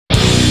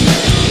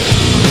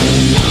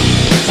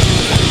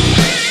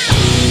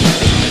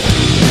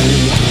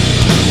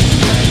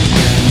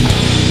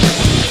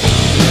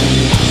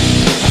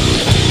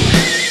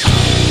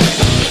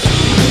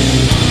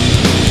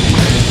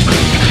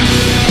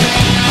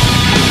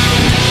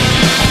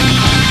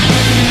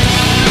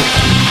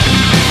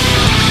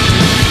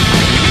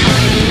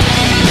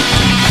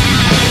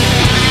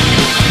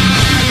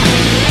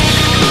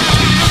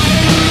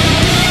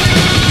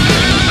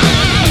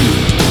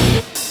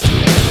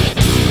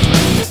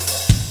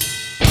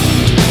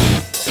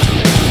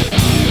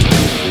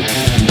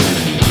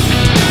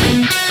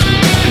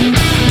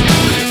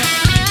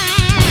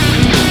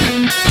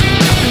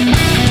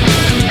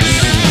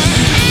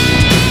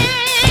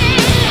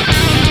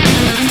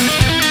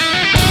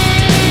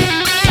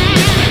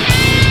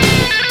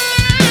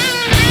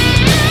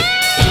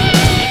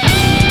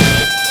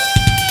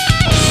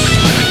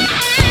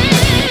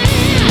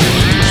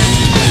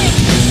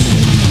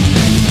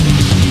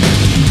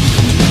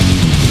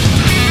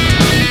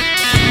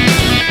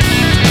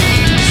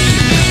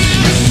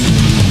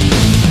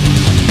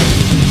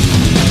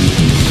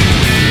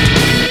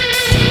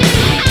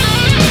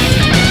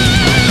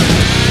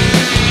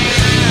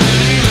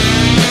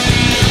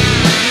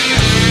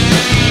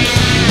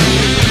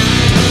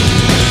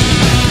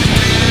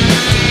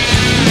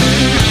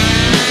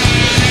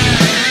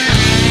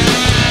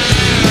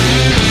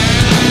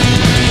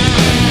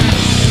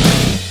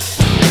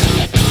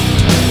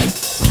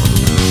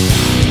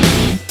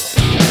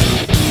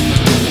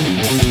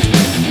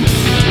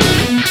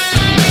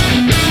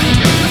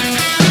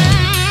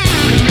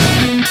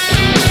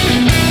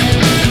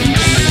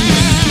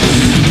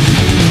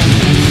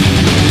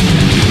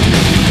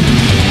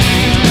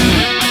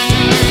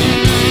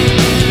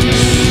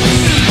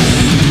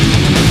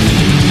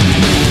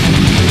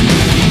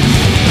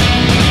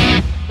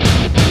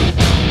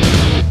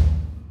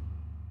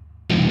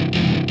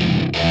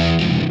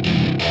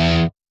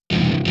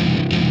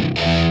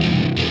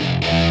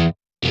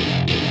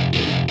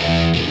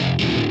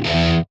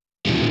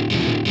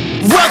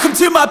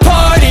to my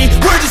party,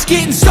 we're just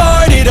getting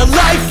started. A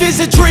life is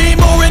a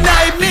dream or a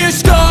nightmare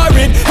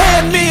scarring.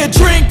 Hand me a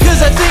drink cause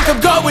I think I'm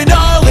going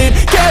all in.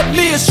 Get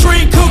me a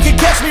shrink who can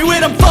catch me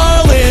when I'm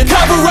falling.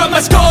 Cover up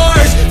my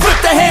scars, flip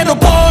the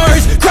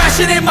handlebars,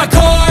 crashing in my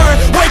car,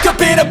 wake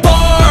up in a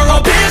bar. I'll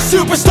be a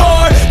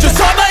superstar,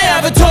 just on my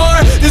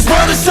avatar. This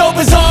world is so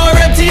bizarre,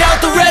 empty out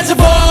the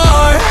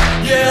reservoir.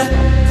 Yeah,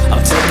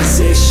 I'm taking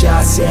 6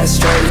 shots, yeah,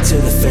 straight to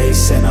the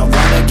face. And I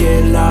wanna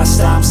get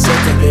lost, I'm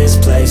sick of this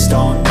place.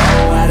 Don't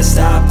know how to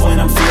stop when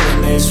I'm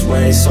feeling this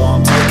way. So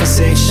I'm taking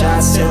 6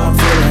 shots till I'm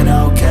feeling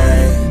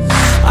okay.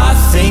 I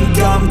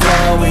think I'm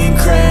going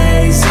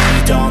crazy,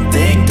 don't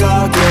think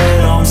I'll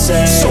get home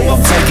safe. So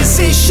I'm taking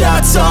 6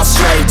 shots, all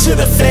straight to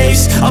the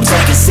face. I'm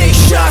taking 6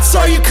 shots,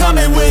 are you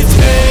coming with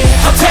me?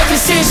 I'm taking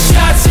 6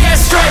 shots, yeah,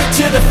 straight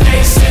to the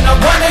face. And I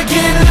wanna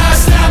get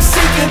lost, I'm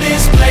sick of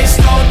this place.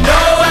 Don't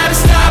know how to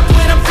stop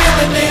when I'm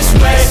feeling this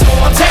way. So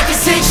I'm taking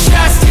 6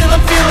 shots till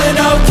I'm feeling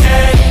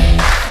okay.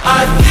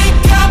 I think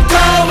I'm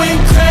going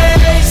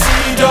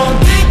crazy, don't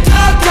think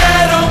I'll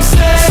get home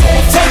safe. So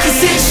I'm taking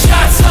 6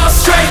 shots, all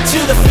straight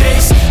to the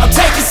face. I'm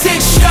taking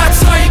 6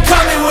 shots, are you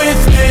coming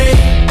with me?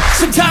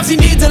 Sometimes you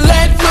need to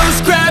let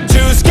loose, grab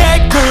juice,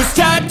 get goose,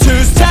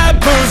 tattoos,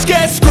 taboos,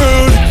 get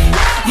screwed.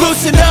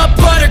 Loosen up,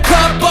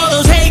 buttercup, all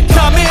those hate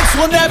comments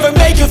will never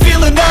make you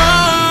feel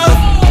enough.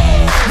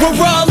 We're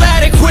all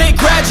adequate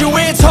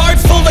graduates, heart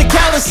full of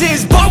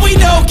calluses, but we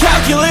know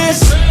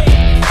calculus.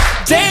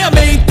 Damn,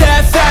 ain't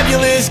that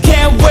fabulous?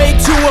 Can't wait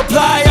to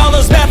apply all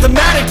those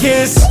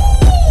mathematicus.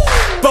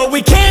 But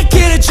we can't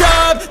get a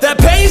job that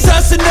pays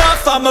us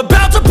enough. I'm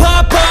about to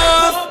pop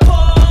off.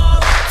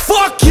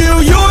 Fuck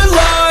you, you're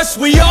lost.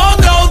 We all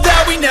know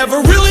that we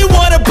never really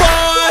want a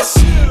boss.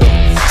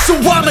 So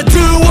I'ma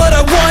do what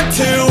I want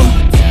to,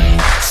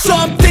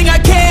 something I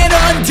can't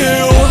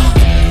undo.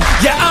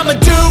 Yeah, I'ma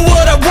do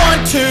what I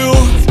want to,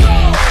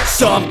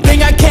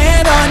 something I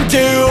can't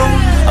undo.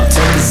 I'm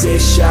taking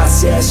 6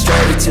 shots, yeah,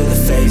 straight to the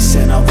face.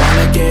 And I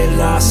wanna get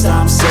lost,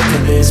 I'm sick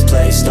of this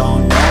place.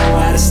 Don't know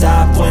how to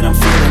stop when I'm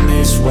feeling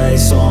this way.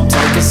 So I'm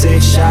taking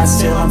 6 shots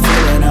till I'm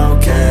feeling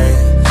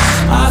okay.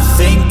 I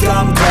think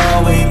I'm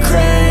going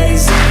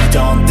crazy,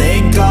 don't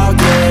think I'll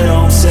get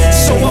home safe.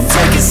 So I'm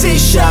taking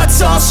 6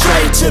 shots, all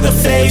straight to the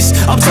face.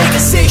 I'm taking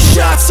 6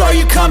 shots, are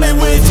you coming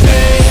with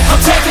me? I'm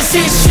taking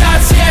 6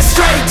 shots, yeah,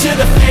 straight to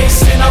the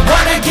face. And I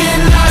wanna get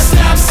lost,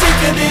 I'm sick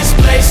of this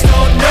place.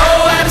 Don't know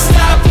how to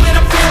stop when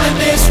I'm feeling